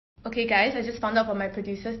Okay guys, I just found out from my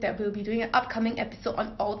producers that we'll be doing an upcoming episode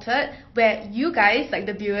on Altered where you guys, like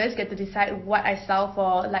the viewers, get to decide what I style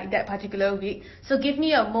for like that particular week. So give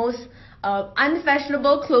me your most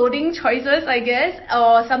unfashionable clothing choices, I guess,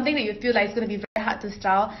 or something that you feel like is going to be very hard to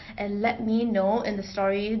style, and let me know in the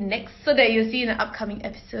story next so that you'll see in an upcoming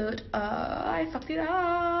episode. I fucked it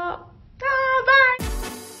up. Bye!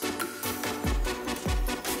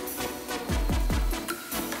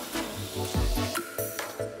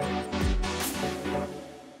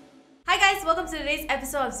 Welcome to today's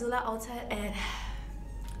episode of Zula Altered, and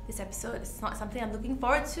this episode is not something I'm looking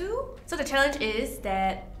forward to. So the challenge is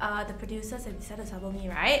that the producers have decided to sabo me,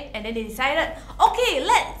 right? And then they decided, okay,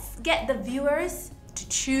 let's get the viewers to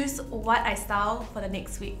choose what I style for the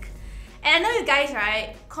next week. And I know you guys,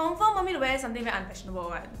 right, confirm want me to wear something very unfashionable,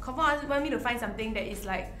 right? Confirm want me to find something that is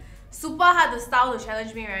like super hard to style to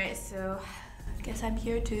challenge me, right? So I guess I'm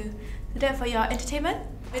here to do that for your entertainment.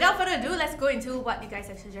 Without further ado, let's go into what you guys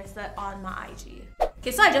have suggested on my IG.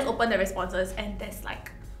 Okay, so I just opened the responses and there's like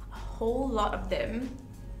a whole lot of them.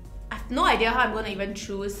 I have no idea how I'm gonna even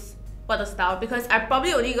choose what to style because I'm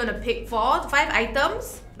probably only gonna pick 4 to 5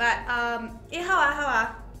 items. But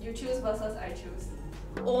how? You choose versus I choose.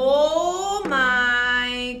 Oh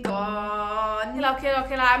my god. Okay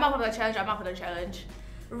lah. I'm up for the challenge.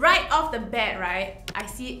 Right off the bat, right, I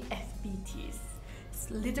see FBTs.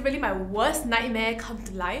 Literally my worst nightmare come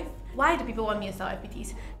to life. Why do people want me to sell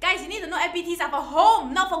FBTs? Guys, you need to know FBTs are for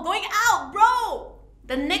home, not for going out, bro!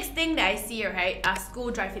 The next thing that I see, right, are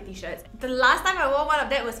school dry fit t-shirts. The last time I wore one of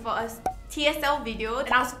that was for a TSL video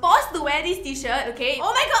and I was forced to wear this t-shirt, okay?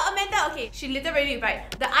 Oh my god, Amanda, okay. She literally replied,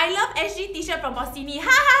 the I Love SG t-shirt from Bossini,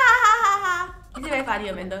 ha ha ha ha ha ha. Is it very funny,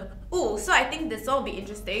 Amanda? Oh, so I think this one will be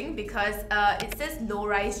interesting because it says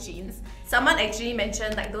low-rise jeans. Someone actually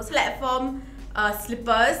mentioned like those platform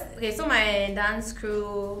slippers. Okay, so my dance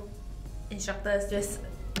crew instructors just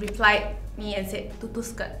replied me and said tutu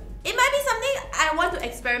skirt. It might be something I want to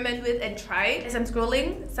experiment with and try. As I'm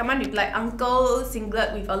scrolling, someone replied uncle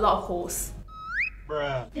singlet with a lot of holes.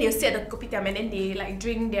 Bruh. They'll sit at the kopitiam and then they like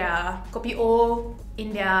drink their kopi o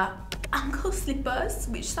in their uncle slippers,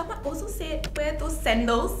 which someone also said wear those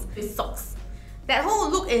sandals with socks. That whole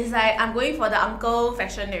look is like I'm going for the uncle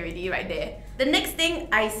fashion already right there. The next thing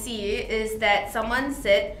I see is that someone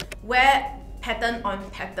said wear pattern on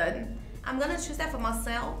pattern. I'm gonna choose that for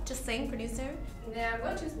myself, just saying, producer. Yeah, I'm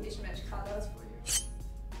gonna choose mismatched colors for you.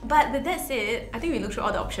 But with that said, I think we looked through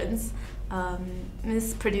all the options.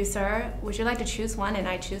 Miss Producer, would you like to choose one and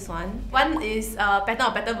I choose one? One is pattern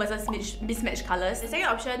on pattern versus mismatched colors. The second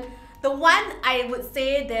option, the one I would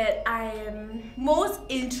say that I am most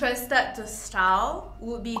interested to style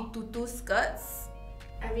would be tutu skirts.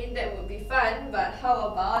 I mean, that would be fun, but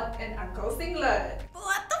how about an uncle singlet?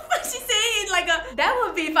 What the fuck she saying? Like that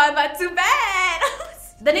would be fun, but too bad.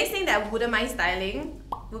 The next thing that I wouldn't mind styling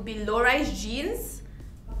would be low-rise jeans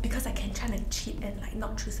because I can try to cheat and like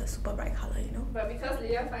not choose a super bright color, you know? But because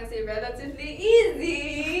Leah finds it relatively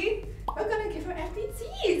easy, we're gonna give her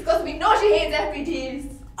FBTs because we know she hates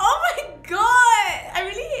FBTs. Oh my god! I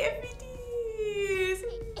really hate FBTs.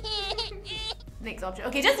 Next option.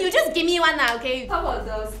 Okay, you just give me one now, okay? How about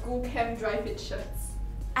the school camp dry fit shirts?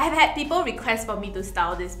 I've had people request for me to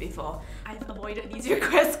style this before. I've avoided these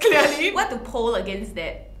requests clearly. What to poll against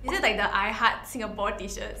that? Is it like the I Heart Singapore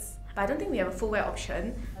t-shirts? But I don't think we have a full wear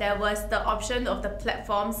option. There was the option of the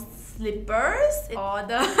platform slippers or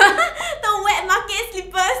the wet market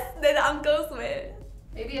slippers that the uncles wear.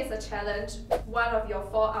 Maybe as a challenge, one of your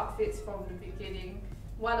 4 outfits from the beginning,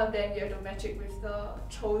 one of them you have to match it with the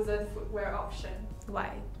chosen footwear option.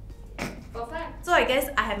 Why? For fun. So I guess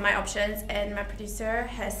I have my options and my producer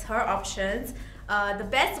has her options. The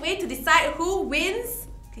best way to decide who wins,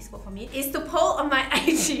 please vote for me, is to poll on my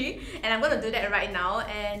IG, and I'm gonna do that right now,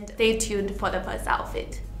 and stay tuned for the first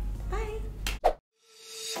outfit. Bye!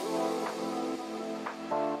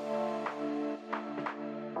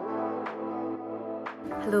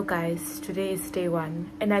 Hello guys, today is day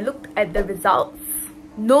 1 and I looked at the results.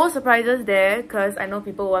 No surprises there because I know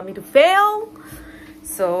people want me to fail.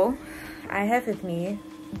 So I have with me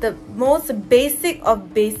the most basic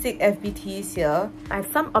of basic FBTs here. I have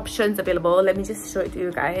some options available. Let me just show it to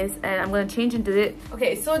you guys and I'm gonna change into it.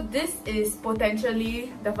 Okay, so this is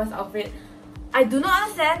potentially the first outfit. I do not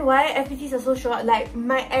understand why FBTs are so short. Like,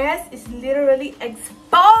 my ass is literally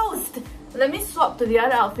exposed. Let me swap to the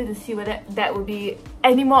other outfit to see whether that would be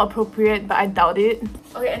any more appropriate, but I doubt it.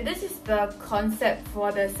 Okay, and this is the concept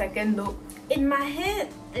for the second look. In my head,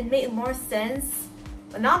 it made more sense.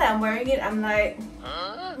 But now that I'm wearing it, I'm like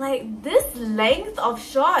this length of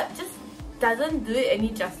short just doesn't do it any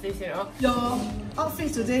justice, you know. Your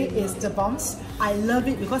outfit today is the bombs. I love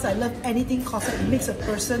it because I love anything corset. It makes a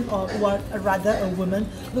person or rather a woman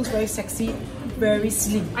looks very sexy, very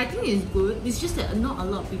slim. I think it's good. It's just that not a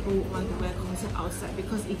lot of people want to wear corset outside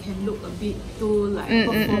because it can look a bit too like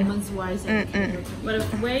performance-wise and but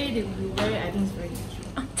the way that you wear it, I think it's very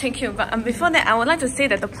natural. Thank you, but before that, I would like to say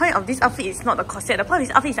that the point of this outfit is not the corset. The point of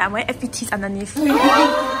this outfit is I'm wearing FPTs underneath.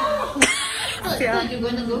 Yeah. You're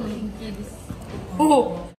gonna go kinky this.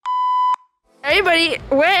 Oh! Everybody,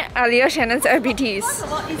 where are Leah Shannon's FBTs? First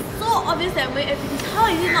of all, it's so obvious that I'm wearing FPTs. How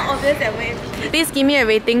is it not obvious that I'm wearing FPTs? Please give me a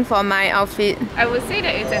rating for my outfit. I would say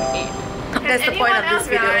that it's an 8. That's the point of this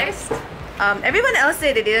video. Everyone else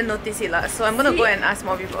said they didn't notice it, so I'm gonna go and ask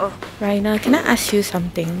more people. Right now, can I ask you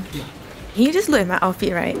something? Yeah. Can you just look at my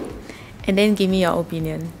outfit, right? And then give me your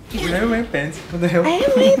opinion. Are you wearing pants? What the hell? I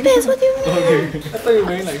am wearing pants, what do you mean? Okay. I thought you were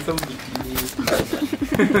wearing like some bikini. FBT.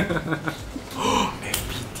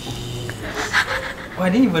 Oh, I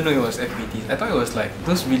didn't even know it was FBT. I thought it was like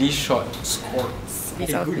those really short skirts. Hey,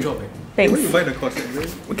 good job, eh? Thanks. Where you buy the corset?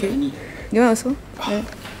 Okay. You want also? Yeah.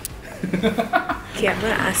 Okay, I'm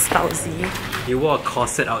gonna ask Fauzi. You wore a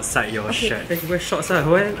corset outside your shirt. You wear shorts.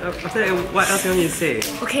 After that, what else do you want me to say?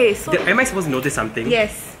 Okay, so... Am I supposed to notice something?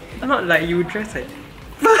 Yes. Not like you dress like...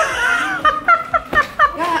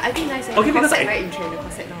 Yeah, I think nice. Okay, because I'm very interested in the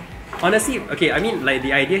corset now. Honestly, okay, I mean, like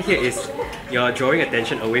the idea here is you're drawing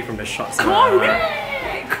attention away from the shots.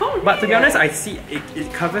 But to be honest, I see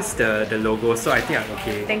it covers the logo, so I think I'm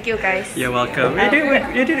okay. Thank you, guys. You're welcome.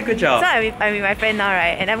 You did a good job. So I'm with my friend now,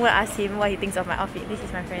 right? And I'm gonna ask him what he thinks of my outfit. This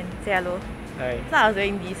is my friend. Say hello. Hi. So I was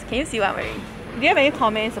wearing this. Can you see what I'm wearing? Do you have any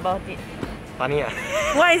comments about it? Funny.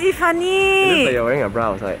 Why is it funny? It looks like you're wearing a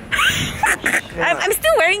bra outside. I'm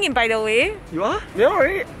still wearing it, by the way. You are? You're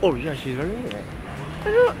wearing it? Oh yeah, she's wearing it.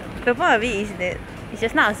 Look, the point of it is that it's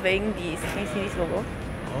just now I was wearing this. Can you see this logo?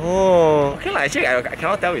 Oh, okay. Actually, I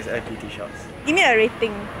cannot tell it's FPT shorts. Give me a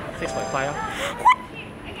rating. 6.5.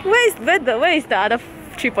 Where is the other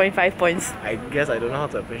 3.5 points? I guess I don't know how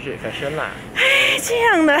to appreciate fashion lah. 这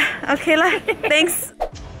样的 ，OK 啦 ，Thanks.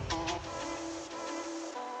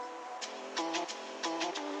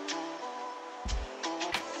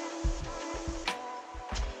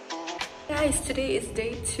 Guys, today is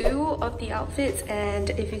day 2 of the outfits, and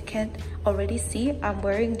if you can already see, I'm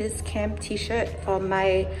wearing this camp t-shirt for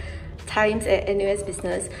my times at NUS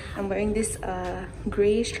Business. I'm wearing this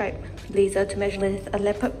grey striped blazer to match with a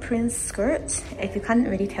leopard print skirt. If you can't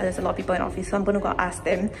really tell, there's a lot of people in office, so I'm gonna go ask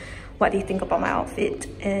them what they think about my outfit.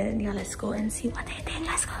 And yeah, let's go and see what they think.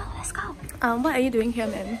 Let's go, let's go. What are you doing here,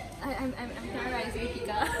 ma'am? I'm terrorizing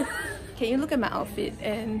Pika. Can you look at my outfit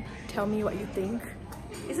and tell me what you think?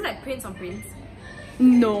 Is it like prints on prints?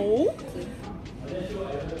 No.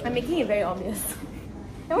 I'm making it very obvious.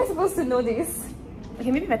 Am I supposed to know this?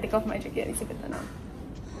 Okay, maybe if I take off my jacket, it's a better now.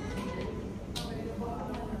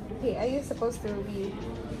 Okay, are you supposed to be...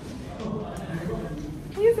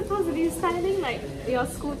 Are you supposed to be styling like your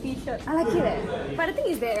school t-shirt? I like it. But the thing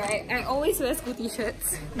is that, right, I always wear school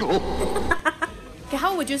t-shirts. Okay,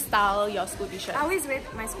 how would you style your school t-shirt? I always wear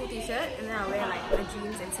my school t-shirt and then I wear like my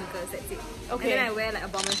jeans and sneakers, that's it. Okay. And then I wear like a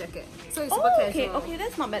bomber jacket. So it's super casual. Okay,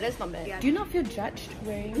 that's not bad, that's not bad. Yeah. Do you not feel judged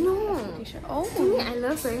wearing a school t-shirt? Oh. To me, I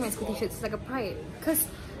love wearing my school t-shirts. It's like a pride. Because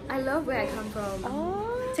I love where I come from.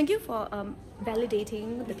 Oh. Thank you for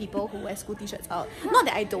validating the people who wear school t-shirts out. Not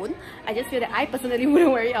that I don't, I just feel that I personally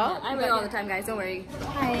wouldn't wear it out. I wear it all the time, guys, don't worry.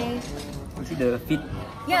 Hi. You see the fit?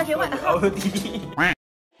 Yeah, okay, what? Our TV.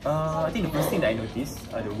 I think the first thing that I noticed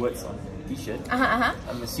are the words on the t-shirt.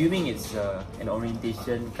 I'm assuming it's an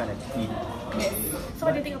orientation kind of theme. Yes. So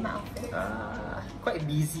what do you think of my outfit? Quite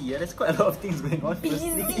busy, yeah. There's quite a lot of things going on.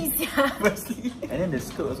 Firstly. And then the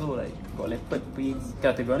skirt also like got leopard prints.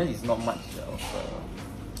 To be honest, it's not much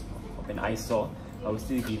of an eyesore. I would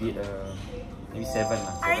still give it maybe 7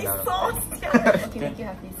 lah. Eyesore still. Okay, thank you,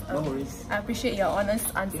 Hafiz. No worries. I appreciate your honest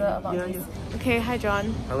answer about this. Okay, hi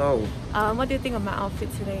John. Hello. What do you think of my outfit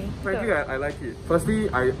today? Frankly, I like it. Firstly,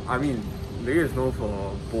 I mean, Leah is known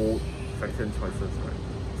for bold fashion choices, right?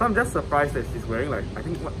 So I'm just surprised that she's wearing like, I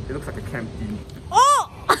think it looks like a camp tee. Oh!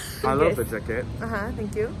 I love the jacket.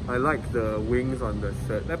 Thank you. I like the wings on the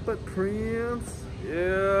shirt. Leopard prints.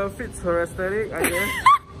 Yeah, fits her aesthetic, I guess.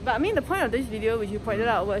 But I mean, the point of this video, which you pointed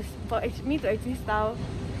out, was for me to actually style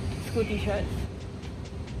school t-shirts.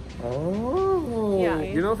 Oh. Yeah.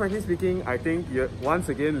 You know, frankly speaking, I think once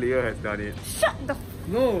again Leah has done it. Shut the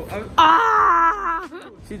No.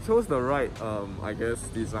 She chose the right, I guess,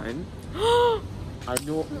 design. I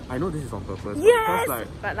know this is on purpose. Yes.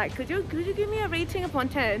 But like, could you give me a rating upon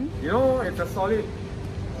 10? You know, it's a solid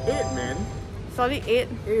 8, man. Solid 8.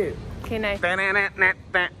 8. Okay, nice.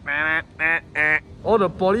 All the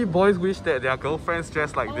poly boys wish that their girlfriends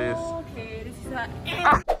dress like this. Okay, this is a...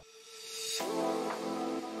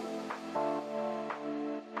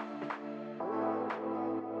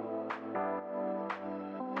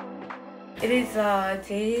 It is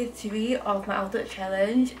day 3 of my Altered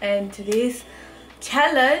challenge, and today's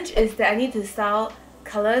challenge is that I need to style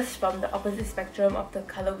colours from the opposite spectrum of the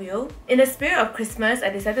colour wheel. In the spirit of Christmas, I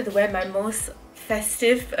decided to wear my most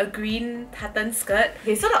festive green tartan skirt.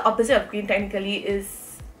 Okay, so the opposite of green technically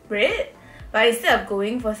is red, but instead of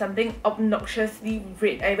going for something obnoxiously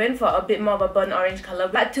red, I went for a bit more of a burnt orange colour.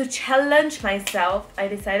 But to challenge myself, I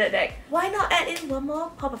decided that why not add in one more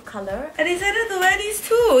pop of colour? I decided to wear these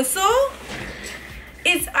two. So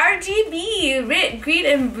it's RGB, red, green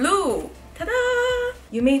and blue. Ta-da!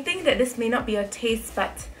 You may think that this may not be your taste,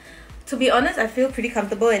 but to be honest, I feel pretty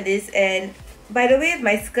comfortable in this. And by the way,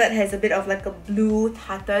 my skirt has a bit of like a blue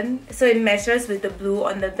tartan, so it matches with the blue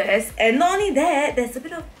on the vest. And not only that, there's a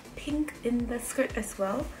bit of pink in the skirt as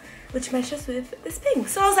well, which matches with this pink.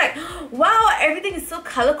 So I was like, wow, everything is so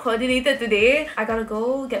color coordinated today. I gotta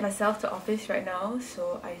go get myself to office right now,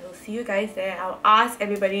 so I will see you guys there. I'll ask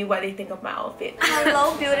everybody what they think of my outfit.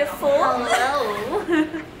 Hello, beautiful. Hello.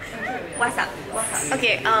 What's up?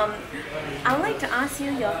 Okay, I would like to ask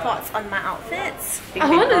you your thoughts on my outfits. I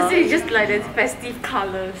want to say just like the festive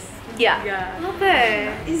colours. Yeah. Not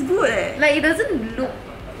bad. It's good eh. Like it doesn't look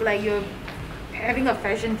like you're having a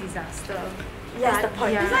fashion disaster. Yeah, That's the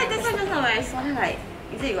point. That's why just now when I saw her, like,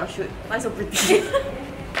 is it your shoot? Why so pretty?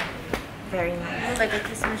 Very nice. You look like a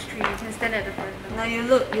Christmas tree. You can stand at the front. No, you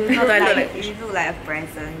look like a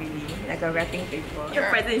present, really, like a wrapping paper. Your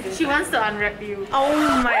present is She wants to unwrap you. Oh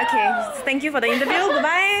my, okay. Thank you for the interview.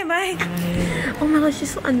 Goodbye. Bye. Oh my gosh,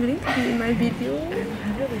 she's so unwilling to be in my video.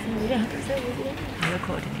 Color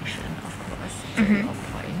coordination, of course, very on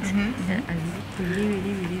point. And I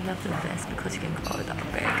really love the vest because you can call it up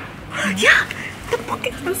bag. Yeah! The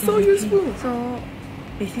pockets are so useful. So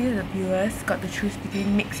basically the viewers got to choose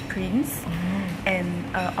between mixed prints and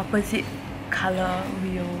opposite color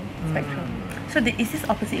wheel spectrum. So is this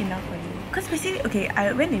opposite enough for you? Because basically, okay,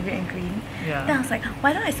 I went in red and green. Yeah. Then I was like,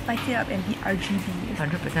 why don't I spice it up and be RGB?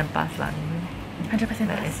 100% pass lah. 100%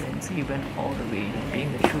 Like, pass. so you went all the way,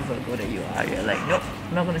 being the true Virgo that you are. You're like, nope,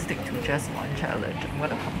 I'm not going to stick to just one challenge. I'm going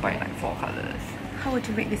to combine like 4 colors. How would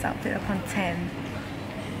you rate this outfit upon 10?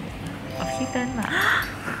 Obviously 10 lah.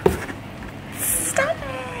 Stop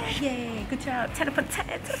it! Yay, good job. 10 upon 10,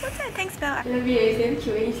 10 upon 10. Thanks, Belle. Love it, it's damn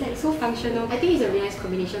cute and it's like so functional. I think it's a really nice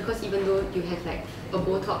combination because even though you have like a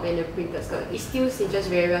bow top and a printed skirt, it still cinches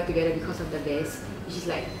very well together because of the vest, which is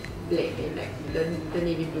like black and like the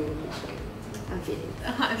navy blue, which like I'm feeling.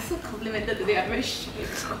 I'm so complimented today. I'm very shy.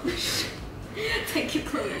 Thank you,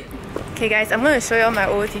 Chloe. Okay guys, I'm going to show you all my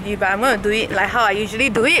OOTD, but I'm going to do it like how I usually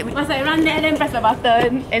do it. Must like run there, then press the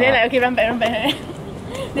button, and then like okay, run back.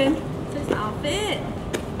 Then, so it's the outfit.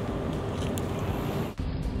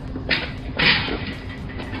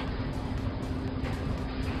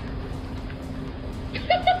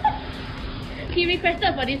 He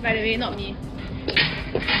requested for this, by the way, not me.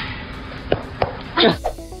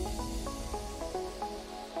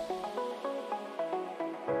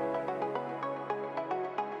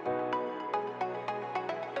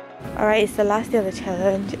 Alright, it's the last day of the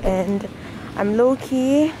challenge and I'm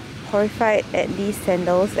low-key horrified at these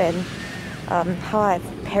sandals and how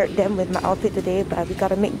I've paired them with my outfit today, but we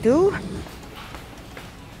gotta make do.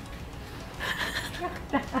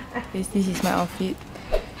 This is my outfit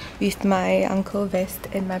with my uncle vest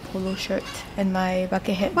and my polo shirt and my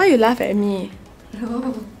bucket hat. Why you laugh at me?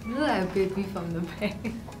 No, you look like a baby from the back.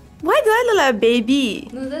 Why do I look like a baby?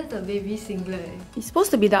 No, that's the baby singlet. It's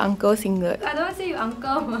supposed to be the uncle singlet. I don't want to say you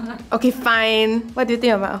uncle. Okay, fine. What do you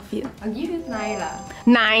think of my outfit? I'll give you 9 lah.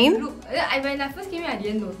 9? Look, when I first came in, I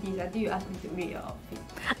didn't notice until you asked me to rate your outfit.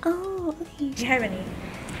 Oh, okay. Hi,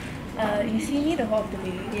 Renee. You see me the whole of the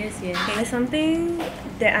day? Yes. Okay, there's something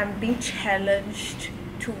that I'm being challenged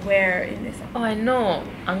to wear in this. Oh, I know.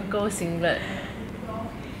 Uncle singlet.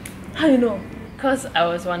 How do you know? Because I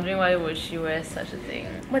was wondering why would she wear such a thing.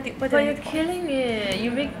 What But you're killing it. You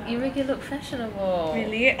make it look fashionable.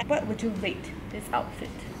 Really? What would you rate this outfit?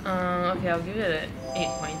 Okay, I'll give it an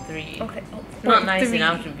 8.3. Okay. Oh, Not nice 3.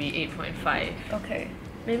 enough to be 8.5. Okay.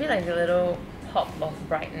 Maybe like a little pop of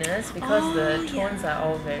brightness because the tones are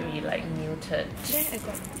all very like muted. Then I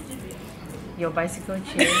got Your bicycle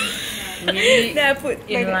chain really then I put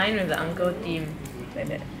in like line with the uncle theme. like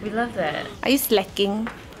that. We love that. Are you slacking?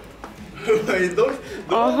 don't.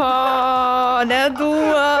 Oh, never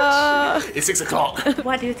do. It's 6 o'clock.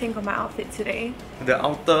 What do you think of my outfit today? The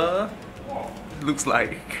outer looks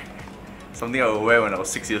like something I would wear when I was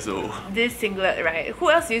 6 years old. This singlet, right? Who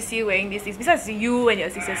else do you see wearing this besides you when you're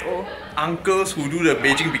 6 years old? Uncles who do the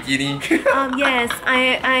Beijing bikini. Yes,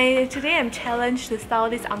 I today I'm challenged to style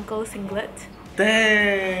this uncle singlet.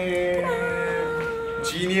 Damn!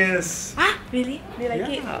 Genius! Ah, really? Do you like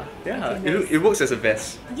it? Yeah, Okay, nice. it works as a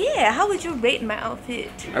vest. Yeah, how would you rate my outfit?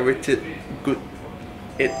 I rated good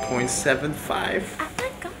 8.75. Oh my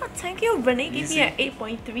god, thank you. Renee gave me an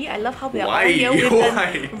 8.3. I love how we are all Why? here with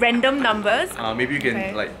Why? the random numbers. Maybe you can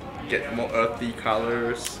Okay. like get more earthy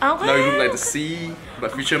colors. Okay, Now you look like the sea,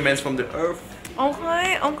 but future man's from the earth.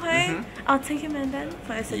 Okay. Thank you, Mandan,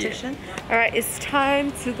 for your suggestion. Alright, it's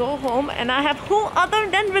time to go home, and I have who other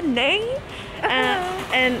than Renee?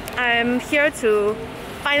 And I'm here to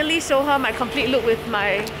finally show her my complete look with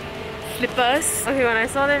my slippers. Okay, when I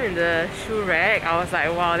saw them in the shoe rack, I was like,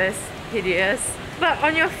 wow, that's hideous. But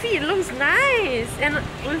on your feet, it looks nice. And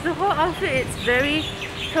with the whole outfit, it's very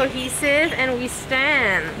cohesive and we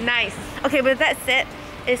stand. Nice. Okay, with that said,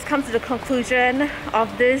 it's come to the conclusion of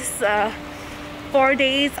this 4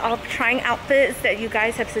 days of trying outfits that you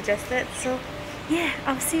guys have suggested. So yeah,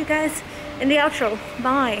 I'll see you guys in the outro.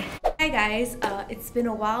 Bye. Hi guys, it's been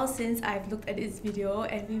a while since I've looked at this video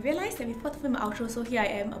and we realized that we forgot to film an outro, so here I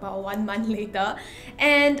am about 1 month later.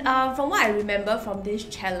 And from what I remember from this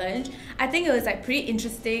challenge, I think it was like pretty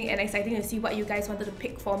interesting and exciting to see what you guys wanted to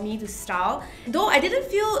pick for me to style. Though I didn't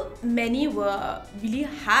feel many were really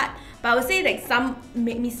hard, but I would say like some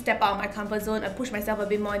made me step out of my comfort zone and push myself a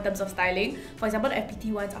bit more in terms of styling. For example, the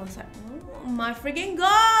FPT ones, I was like, oh my freaking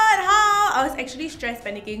god, how? I was actually stress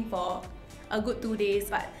panicking for a good 2 days,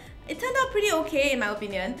 but it turned out pretty okay in my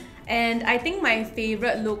opinion. And I think my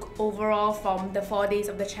favorite look overall from the 4 days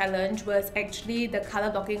of the challenge was actually the color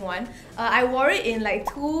blocking one. I wore it in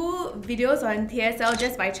like 2 videos on TSL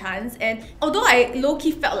just by chance, and although I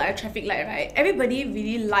low-key felt like a traffic light, right, everybody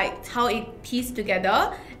really liked how it pieced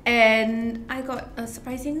together. And I got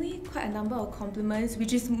surprisingly quite a number of compliments,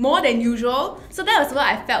 which is more than usual. So that was what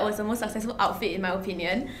I felt was the most successful outfit in my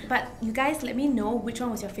opinion. But you guys let me know which one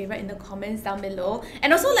was your favorite in the comments down below.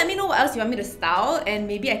 And also let me know what else you want me to style, and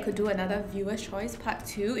maybe I could do another viewer's choice part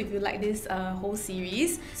 2 if you like this whole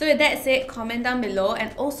series. So with that said, comment down below,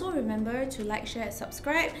 and also remember to like, share and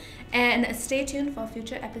subscribe, and stay tuned for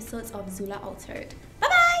future episodes of Zula Altered.